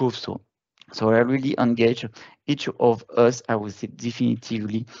to prove so. So I really engage each of us, I would say,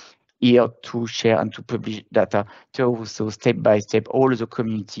 definitively here to share and to publish data to also step by step all the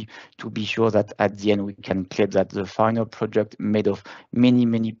community to be sure that at the end we can claim that the final project made of many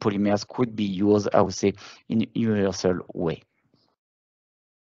polymers could be used, I would say, in a universal way.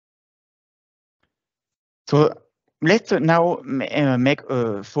 So let's now make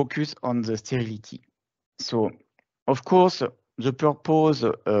a focus on the sterility. So of course, the purpose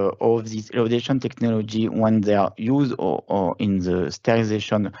of this radiation technology when they are used or in the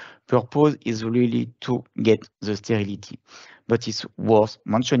sterilization purpose is really to get the sterility. But it's worth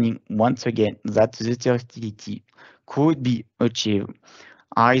mentioning once again that the sterility could be achieved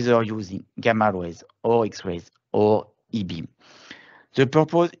either using gamma rays or X-rays or E-beam. The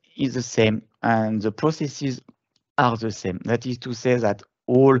purpose is the same and the processes are the same. That is to say that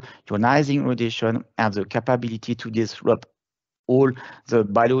all ionizing radiation have the capability to disrupt all the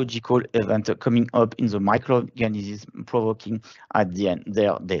biological events coming up in the microorganisms, provoking at the end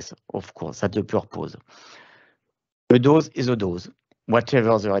their death, of course. That's the purpose. A dose is a dose,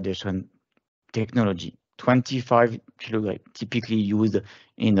 whatever the radiation technology. 25 kilograms, typically used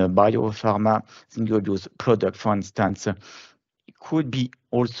in a biopharma single-use product, for instance, it could be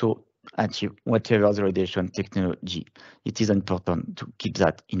also achieved whatever the radiation technology. It is important to keep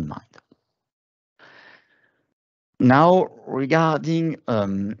that in mind. Now, regarding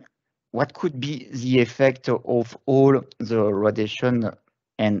what could be the effect of all the radiation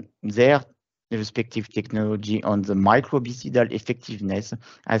and their respective technology on the microbicidal effectiveness,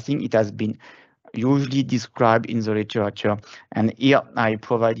 I think it has been usually described in the literature. And here I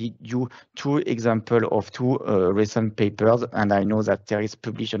provided you two examples of two recent papers, and I know that there is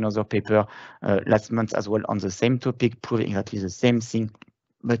published another paper last month as well on the same topic, proving exactly the same thing.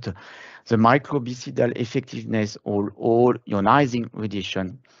 But the microbicidal effectiveness of all ionizing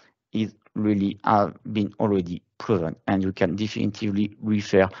radiation is really have been already proven, and you can definitively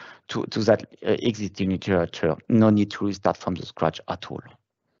refer to that existing literature. No need to restart from the scratch at all.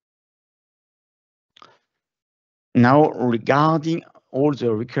 Now, regarding all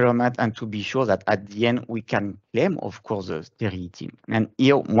the requirements and to be sure that at the end we can claim, of course, the sterility. And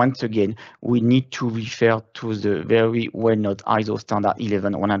here, once again, we need to refer to the very well-known ISO standard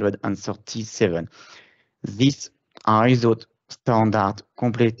 11137. This ISO standard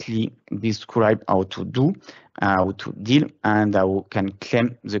completely describe how to do, how to deal, and how can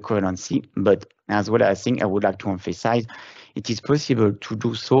claim the coherency. But as well, I think I would like to emphasize, it is possible to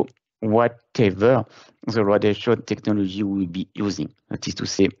do so whatever the radiation technology will be using. That is to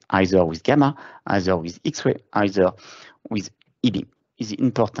say, either with gamma, either with X-ray, either with E-beam. Is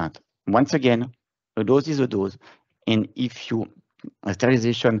important. Once again, a dose is a dose, and if you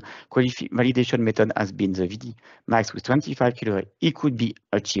sterilization validation method has been the VD max with 25 kilograms, it could be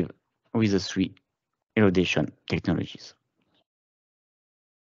achieved with the three radiation technologies.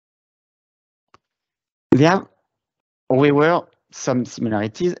 There, however, some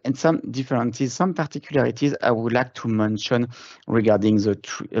similarities and some differences, some particularities I would like to mention regarding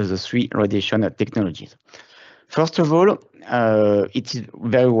the three radiation technologies. First of all, it is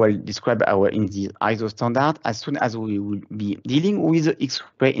very well described in the ISO standard. As soon as we will be dealing with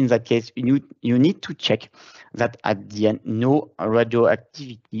X-ray, in that case, you need to check that at the end, no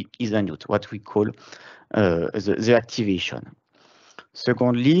radioactivity is induced, what we call the activation.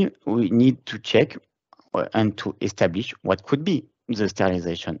 Secondly, we need to check and to establish what could be the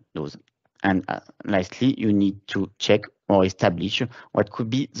sterilization dose. And lastly, you need to check or establish what could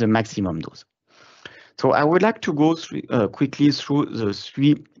be the maximum dose. So I would like to go quickly through the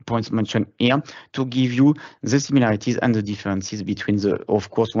 3 points mentioned here to give you the similarities and the differences between of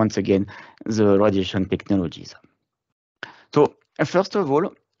course, once again, the radiation technologies. So first of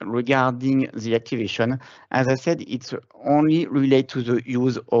all, regarding the activation, as I said, it's only related to the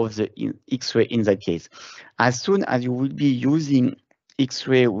use of the X-ray in that case. As soon as you will be using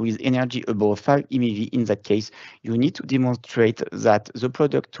X-ray with energy above 5 MeV, in that case, you need to demonstrate that the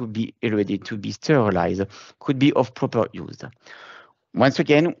product to be irradiated, to be sterilized, could be of proper use. Once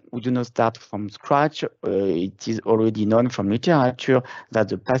again, we do not start from scratch. It is already known from literature that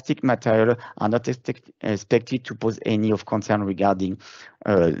the plastic material are not expected to pose any of concern regarding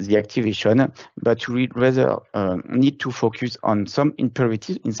the activation, but we rather need to focus on some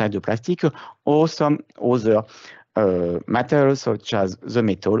impurities inside the plastic or some other materials such as the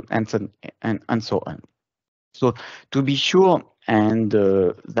metal and so on. So to be sure and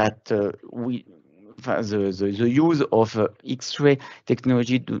that the use of X-ray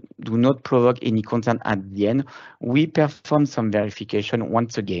technology do not provoke any concern at the end, we perform some verification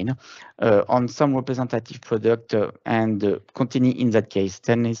once again on some representative product and containing, in that case,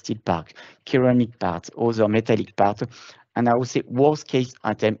 stainless steel part, ceramic parts, other metallic parts, and I would say worst case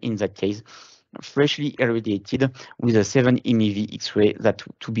item in that case, freshly irradiated with a 7 MeV X-ray, that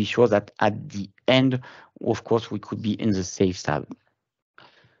to be sure that at the end, of course, we could be in the safe side.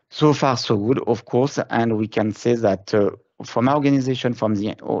 So far, so good, of course, and we can say that from our organization, from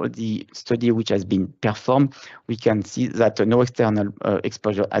the study which has been performed, we can see that no external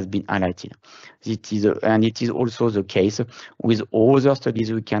exposure has been highlighted. And it is also the case with other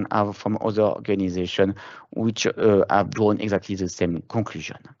studies we can have from other organizations which have drawn exactly the same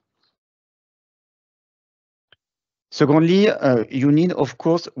conclusion. Secondly, you need, of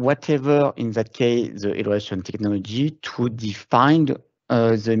course, whatever, in that case, the irradiation technology to define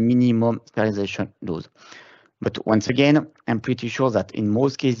the minimum sterilization dose. But once again, I'm pretty sure that in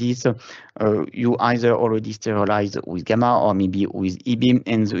most cases, you either already sterilize with gamma or maybe with E-beam,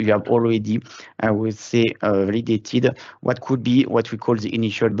 and you have already, I would say, validated what could be what we call the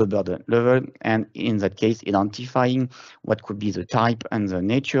initial burden level, and in that case, identifying what could be the type and the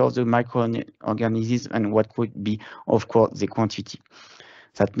nature of the microorganisms and what could be, of course, the quantity.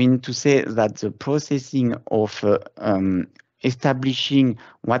 That means to say that the processing of establishing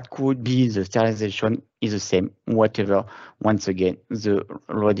what could be the sterilization is the same, whatever, once again, the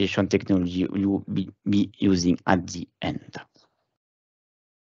radiation technology you will be using at the end.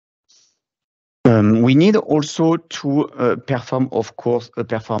 We need also to perform, of course, a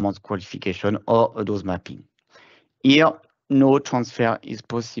performance qualification or a dose mapping. Here, no transfer is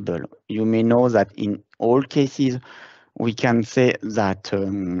possible. You may know that in all cases, we can say that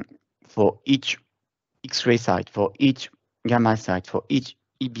for each X-ray site, for each gamma site, for each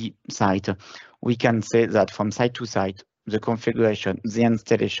E-beam site, we can say that from site to site, the configuration, the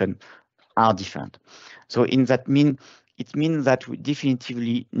installation are different. So in that it means that we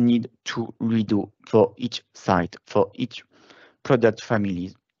definitively need to redo for each site, for each product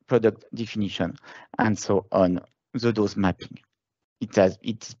families, product definition, and so on, the dose mapping.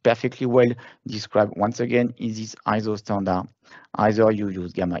 It's perfectly well described once again in this ISO standard. Either you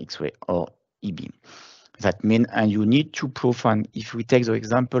use gamma X-ray or E-beam. That means, and you need to prove, and if we take the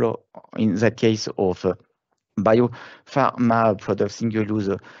example in that case of biopharma product, single-use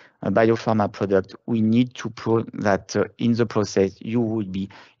biopharma product, we need to prove that in the process you would be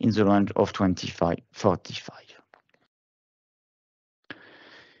in the range of 25-45.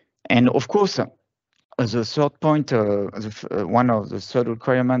 And of course, the third point, one of the third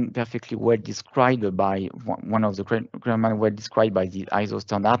requirement perfectly well described by one of the requirements well described by the ISO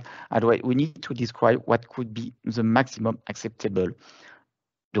standard. We need to describe what could be the maximum acceptable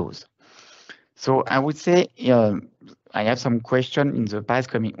dose. So I would say I have some question in the past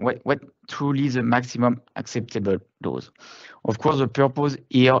coming. What truly is the maximum acceptable dose? Of course, the purpose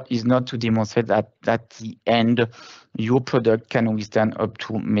here is not to demonstrate that at the end your product can withstand up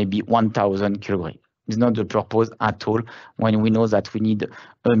to maybe 1,000 kilograms. It's not the purpose at all when we know that we need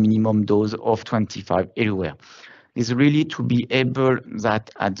a minimum dose of 25 everywhere. is really to be able that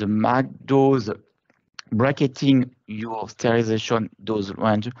at the max dose bracketing your sterilization dose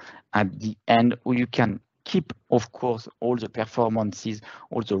range at the end, you can keep, of course, all the performances,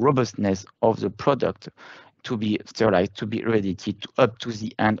 all the robustness of the product to be sterilized, to be ready to up to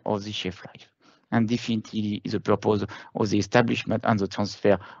the end of the shelf life. And definitely is the purpose of the establishment and the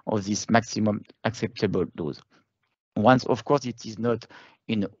transfer of this maximum acceptable dose. Once, of course, it is not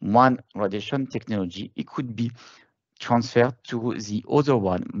in one radiation technology, it could be transferred to the other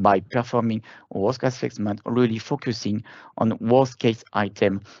one by performing a worst case assessment, really focusing on worst case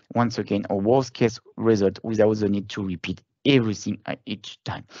item, once again, a worst case result without the need to repeat everything at each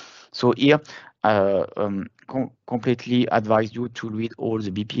time. So here, completely advise you to read all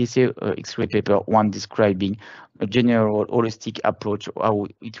the BPSA X-ray paper one describing a general holistic approach, how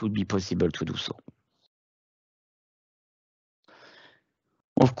it would be possible to do so.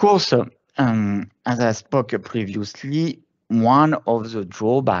 Of course, as I spoke previously, one of the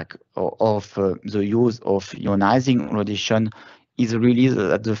drawbacks of the use of ionizing radiation is really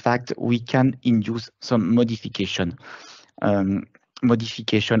the fact we can induce some modification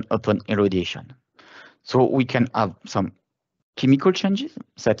upon irradiation. So we can have some chemical changes,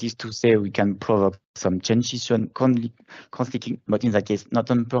 that is to say, we can provoke some transition conflicting, but in that case, not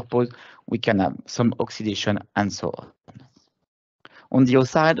on purpose. We can have some oxidation and so on. On the other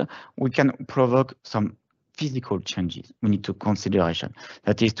side, we can provoke some physical changes we need to consideration.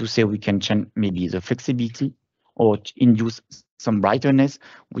 That is to say, we can change maybe the flexibility or induce some brightness.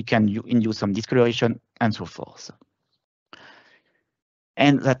 We can induce some discoloration and so forth.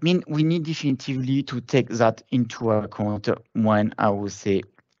 And that means we need definitively to take that into account when I would say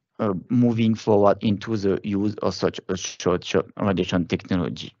moving forward into the use of such a short radiation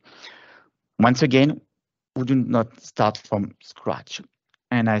technology. Once again, we do not start from scratch.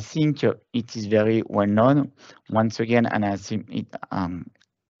 And I think it is very well known, once again, and I think it,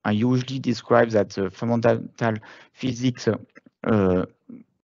 I usually describe that the fundamental physics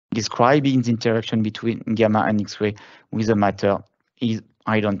describing the interaction between gamma and X-ray with the matter is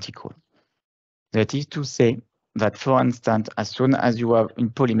identical. That is to say that, for instance, as soon as you are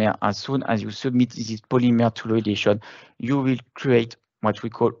in polymer, as soon as you submit this polymer to radiation, you will create what we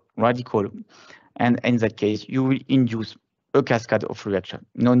call radical. And in that case, you will induce a cascade of reaction.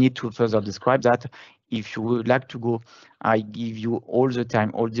 No need to further describe that. If you would like to go, I give you all the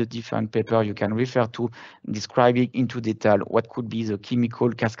time, all the different papers you can refer to, describing into detail what could be the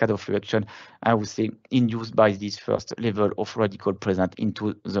chemical cascade of reaction, I would say, induced by this first level of radical present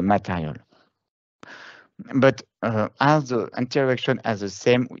into the material. But as the interaction is the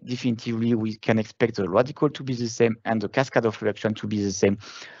same, definitively we can expect the radical to be the same and the cascade of reaction to be the same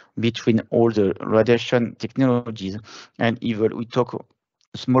between all the radiation technologies. And even we talk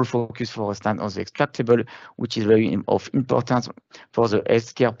a small focus, for instance, on the extractable, which is very of importance for the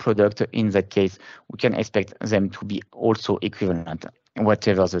healthcare product. In that case, we can expect them to be also equivalent,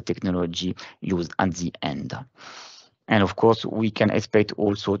 whatever the technology used at the end. And of course, we can expect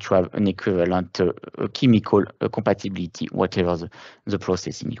also to have an equivalent chemical compatibility, whatever the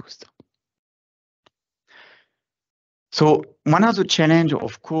processing used. So one of the challenge,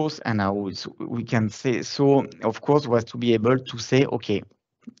 of course, and we can say so, of course, was to be able to say, okay,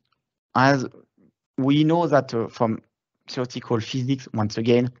 as we know that from theoretical physics, once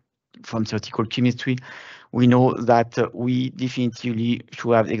again, from theoretical chemistry, we know that we definitively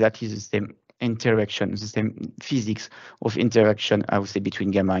should have exactly the same interaction, the same physics of interaction, I would say,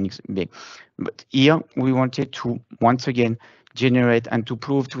 between gamma and X-ray. But here we wanted to once again generate and to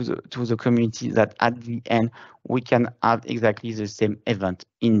prove to the community that at the end we can have exactly the same event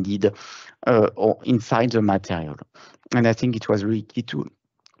indeed or inside the material. And I think it was really key to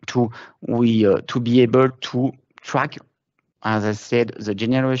be able to track, as I said, the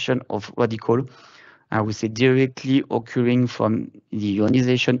generation of radical, I would say, directly occurring from the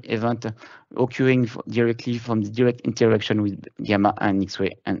ionization event, occurring directly from the direct interaction with gamma and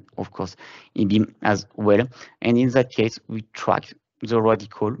X-ray, and of course, E-beam as well. And in that case, we track the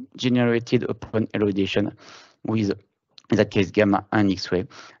radical generated upon irradiation with, in that case, gamma and X-ray.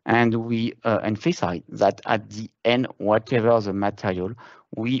 And we emphasize that at the end, whatever the material,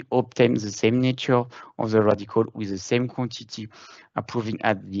 we obtain the same nature of the radical with the same quantity, proving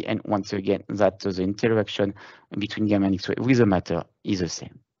at the end, once again, that the interaction between gamma and X-ray with the matter is the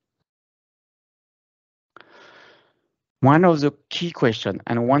same. One of the key questions,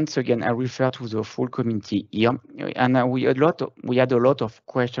 and once again, I refer to the full community here, and we had a lot of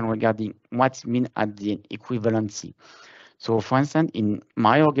questions regarding what's mean at the equivalency. So, for instance, in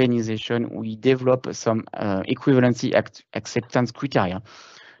my organization, we develop some equivalency acceptance criteria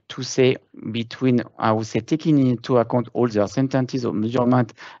to say between, I would say, taking into account all the uncertainties of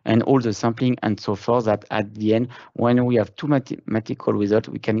measurement and all the sampling and so forth, that at the end, when we have two mathematical results,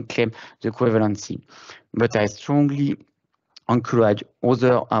 we can claim the equivalency. But I strongly encourage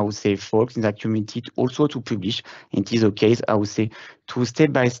other, I would say, folks in that community also to publish. It is a case, I would say, to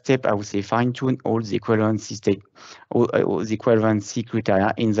step by step, I would say, fine tune all the equivalency state, or the equivalency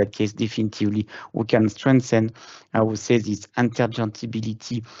criteria. In that case, definitively, we can strengthen, I would say, this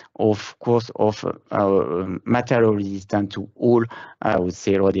interchangeability, of course, of material resistant to all, I would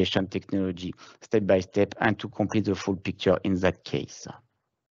say, radiation technology, step by step, and to complete the full picture in that case.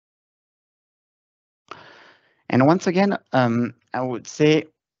 And once again, I would say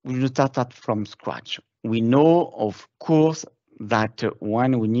we will start from scratch. We know, of course, that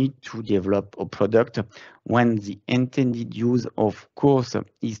when we need to develop a product, when the intended use, of course,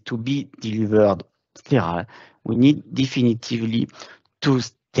 is to be delivered sterile, we need definitively to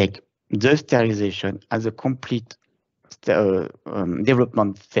take the sterilization as a complete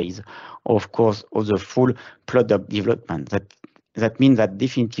development phase, of course, of the full product development. That means that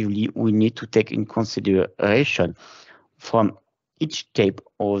definitively we need to take in consideration from each step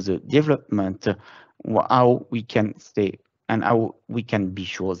of the development how we can say and how we can be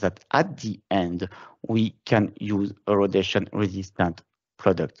sure that at the end we can use a radiation resistant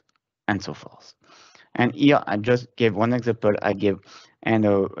product and so forth. And here I just gave one example. I gave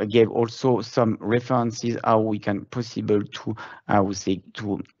also some references how we can possible to, I would say,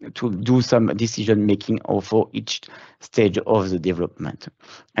 to do some decision making for each stage of the development.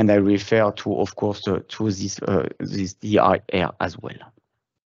 And I refer to, of course, to this DIR as well.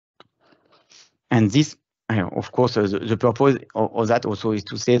 And this, of course, the purpose of that also is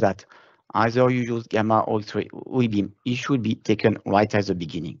to say that either you use gamma or X-ray beam, it should be taken right at the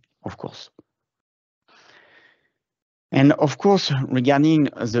beginning, of course. And of course, regarding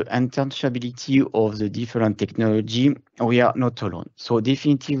the interchangeability of the different technology, we are not alone. So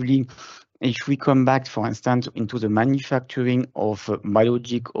definitively, if we come back, for instance, into the manufacturing of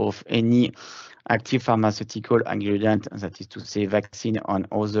biologic, of any active pharmaceutical ingredient, that is to say vaccine and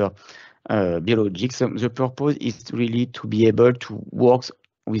other biologics, the purpose is really to be able to work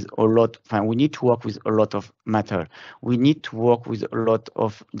with a lot, we need to work with a lot of matter. We need to work with a lot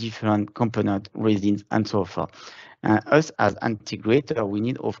of different component resins and so forth. Us as integrator, we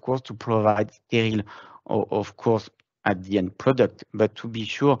need, of course, to provide sterile, of course, at the end product, but to be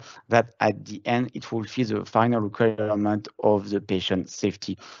sure that at the end it fulfills the final requirement of the patient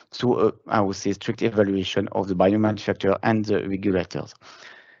safety through, I would say, strict evaluation of the biomanufacturer and the regulators.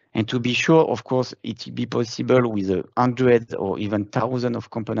 And to be sure, of course, it will be possible with hundreds or even thousands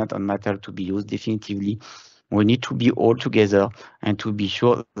of components and matter to be used. Definitively, we need to be all together and to be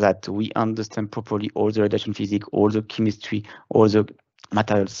sure that we understand properly all the radiation physics, all the chemistry, all the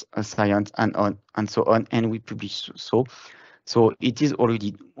materials science, and so on. And we publish so. So it is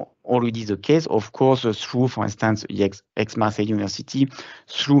already the case, of course, through, for instance, Aix-Marseille University,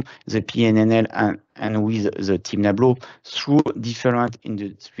 through the PNNL and with the Team NABLO, through different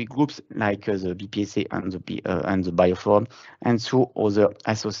industry groups like the BPSA and the Bioforum, and through other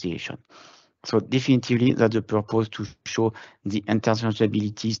associations. So definitively, that's the purpose, to show the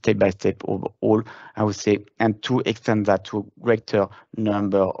interchangeability step by step of all, I would say, and to extend that to a greater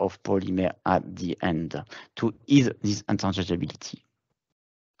number of polymer at the end to ease this interchangeability.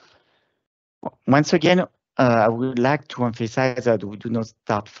 Once again, I would like to emphasize that we do not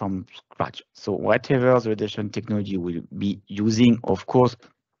start from scratch. So whatever the radiation technology will be using, of course,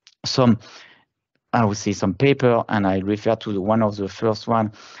 I would say some paper, and I refer to one of the first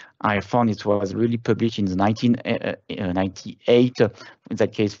one I found. It was really published in 1998, in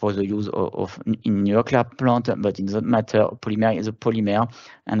that case for the use in nuclear plant, but it doesn't matter, polymer is a polymer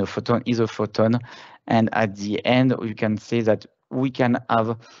and a photon is a photon. And at the end, we can say that we can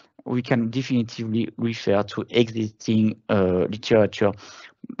definitively refer to existing literature,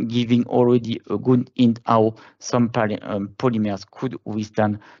 giving already a good hint how some polymers could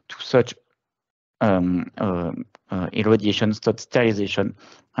withstand to such irradiation, sterilization,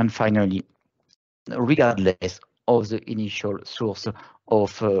 and finally, regardless of the initial source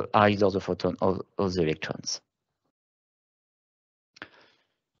of either the photon or the electrons.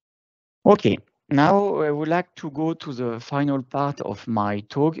 Okay, now I would like to go to the final part of my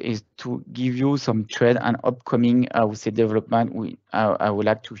talk, is to give you some trend and upcoming, I would say, development I would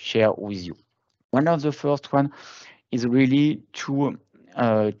like to share with you. One of the first one is really to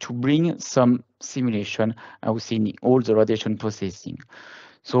bring some simulation, I would say, in all the radiation processing.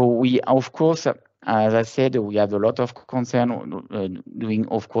 So we, of course, As I said, we have a lot of concern doing,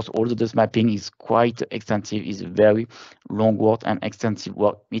 of course, all the dose mapping is quite extensive, is very long work and extensive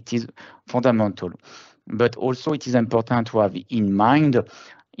work. It is fundamental. But also it is important to have in mind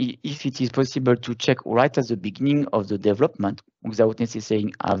if it is possible to check right at the beginning of the development without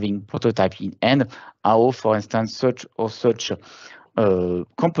necessarily having prototype in hand, how, for instance, such or such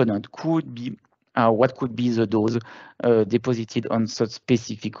component could be what could be the dose deposited on such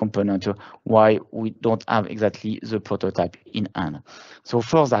specific component, why we don't have exactly the prototype in hand. So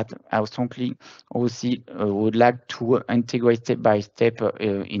for that, I strongly also would like to integrate step by step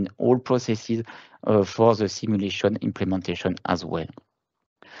in all processes for the simulation implementation as well.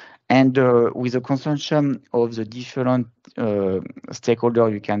 And with the consumption of the different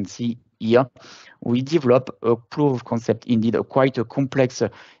stakeholders you can see here, we develop a proof of concept, indeed, quite a complex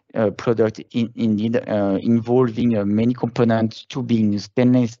product indeed, involving many components, tubing,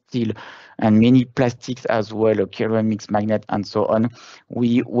 stainless steel, and many plastics as well, ceramics, magnet, and so on.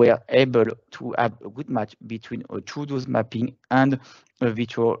 We were able to have a good match between a true dose mapping and a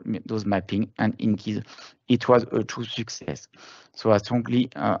virtual dose mapping, and in case it was a true success. So I strongly,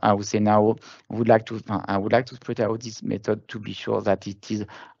 I would say now, I would like to spread out this method to be sure that it is,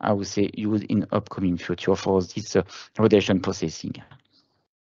 I would say, used in upcoming future for this radiation processing.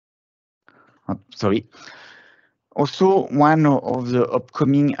 Sorry. Also, one of the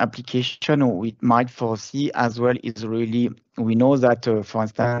upcoming application we might foresee as well is really, we know that, for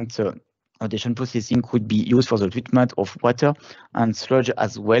instance, radiation processing could be used for the treatment of water and sludge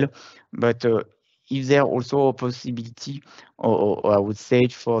as well. But is there also a possibility, or I would say,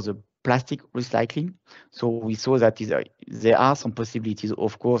 for the plastic recycling? So we saw that there are some possibilities,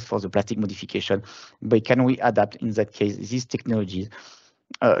 of course, for the plastic modification, but can we adapt in that case these technologies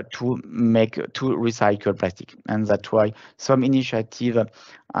to recycle plastic? And that's why some initiative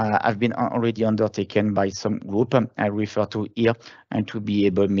have been already undertaken by some group I refer to here, and to be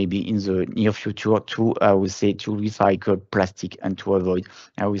able maybe in the near future to, I would say, to recycle plastic and to avoid,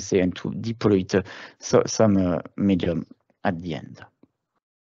 I would say, and to deploy some medium at the end.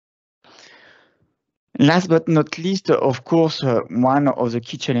 Last but not least, of course, one of the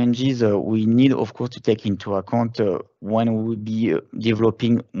key challenges we need, of course, to take into account when we will be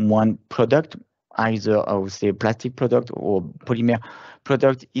developing one product, either I would say a plastic product or polymer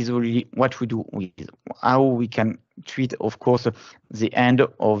product, is really what we do with how we can treat, of course, the end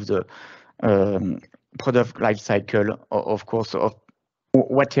of the product life cycle, of course, of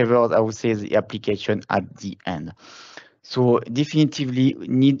whatever I would say the application at the end. So definitively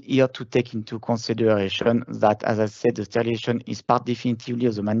need here to take into consideration that, as I said, the sterilization is part definitively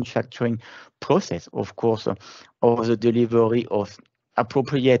of the manufacturing process, of course, of the delivery of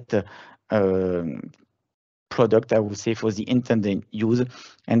appropriate product, I would say, for the intended use.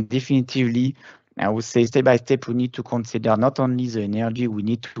 And definitively, I would say step by step, we need to consider not only the energy we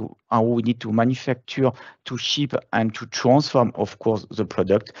need to manufacture, to ship, and to transform, of course, the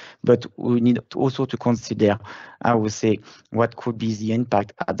product, but we need also to consider, I would say, what could be the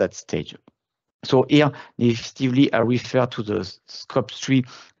impact at that stage. So here, definitively, I refer to the scope 3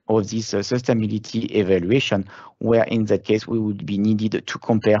 of this sustainability evaluation, where in that case we would be needed to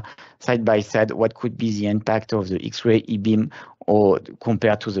compare side by side what could be the impact of the X-ray, E-beam, or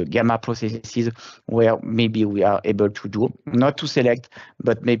compared to the gamma processes, where maybe we are able to do, not to select,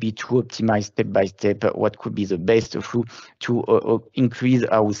 but maybe to optimize step by step what could be the best through to increase,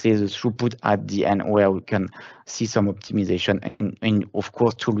 I would say, the throughput at the end, where we can see some optimization and of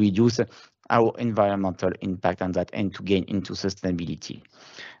course to reduce our environmental impact on that and to gain into sustainability.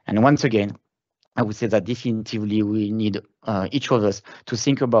 And once again, I would say that definitively we need each of us to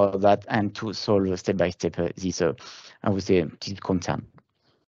think about that and to solve step by step this, I would say, this concern.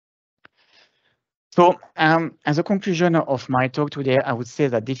 So as a conclusion of my talk today, I would say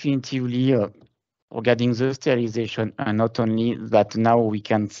that definitively regarding the sterilization, and not only that, now we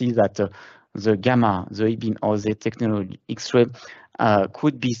can see that the gamma, the E-beam, or the technology X-ray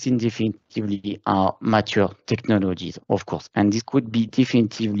could be seen definitively mature technologies, of course, and this could be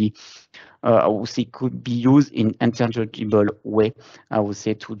definitively, I would say, could be used in interchangeable way, I would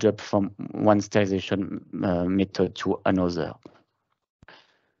say, to jump from one sterilization method to another.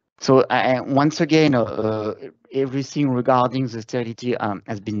 So once again, everything regarding the sterility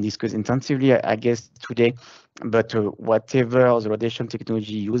has been discussed intensively, I guess, today. But whatever the radiation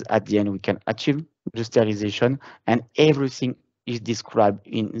technology used, at the end we can achieve the sterilization, and everything is described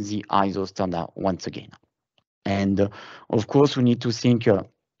in the ISO standard once again. And of course, we need to think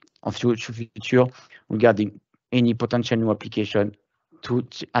of future regarding any potential new application to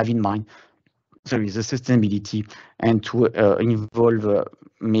have in mind the sustainability, and to involve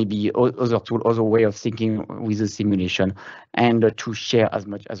maybe other tool, other way of thinking with the simulation, and to share as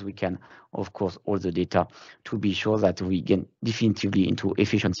much as we can, of course, all the data to be sure that we get definitively into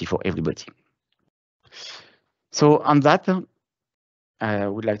efficiency for everybody. So on that, I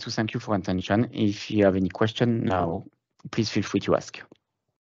would like to thank you for attention. If you have any question now, please feel free to ask.